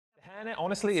Hairnet,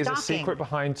 honestly, is a secret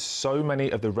behind so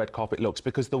many of the red carpet looks,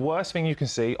 because the worst thing you can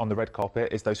see on the red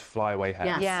carpet is those flyaway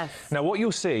hairs. Yes. Now, what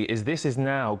you'll see is this is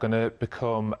now going to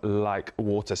become like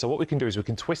water. So what we can do is we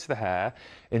can twist the hair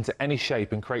into any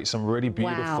shape and create some really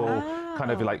beautiful kind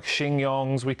of like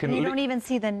chignons. We can. You don't even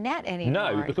see the net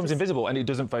anymore. No, it becomes invisible and it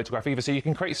doesn't photograph either. So you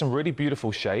can create some really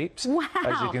beautiful shapes,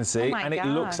 as you can see, and it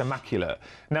looks immaculate.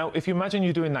 Now, if you imagine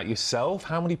you're doing that yourself,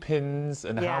 how many pins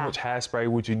and how much hairspray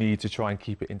would you need to try and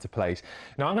keep it into place?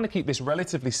 Now, I'm going to keep this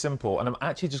relatively simple, and I'm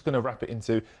actually just going to wrap it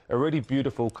into a really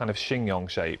beautiful kind of chignon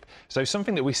shape. So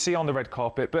something that we see on the red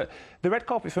carpet, but the red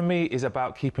carpet for me is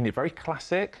about keeping it very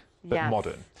classic, but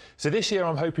modern. So this year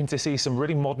I'm hoping to see some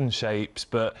really modern shapes,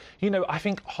 but, you know, I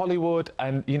think Hollywood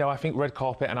and, you know, I think red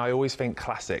carpet, and I always think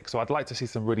classic. So I'd like to see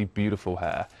some really beautiful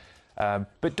hair.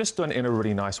 But just done in a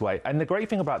really nice way. And the great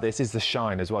thing about this is the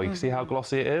shine as well. You can see how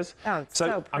glossy it is. Oh, it's so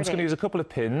pretty. I'm just going to use a couple of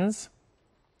pins,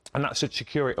 and that should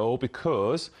secure it all,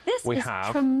 because we have... This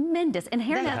is tremendous. And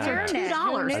hairnets are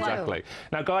 $2. Exactly.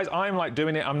 Now, guys, I'm like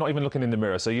doing it. I'm not even looking in the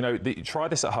mirror. So, you know, try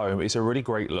this at home. It's a really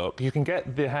great look. You can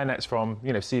get the hairnets from,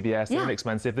 you know, CVS. They're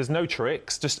inexpensive. There's no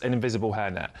tricks, just an invisible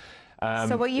hairnet.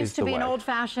 So what used to be an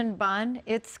old-fashioned bun,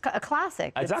 it's a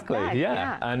classic. Exactly,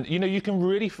 yeah. And, you know, you can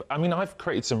really... I mean, I've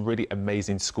created some really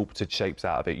amazing sculpted shapes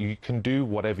out of it. You can do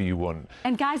whatever you want.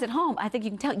 And guys at home, I think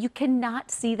you can tell, you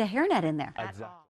cannot see the hairnet in there. Exactly.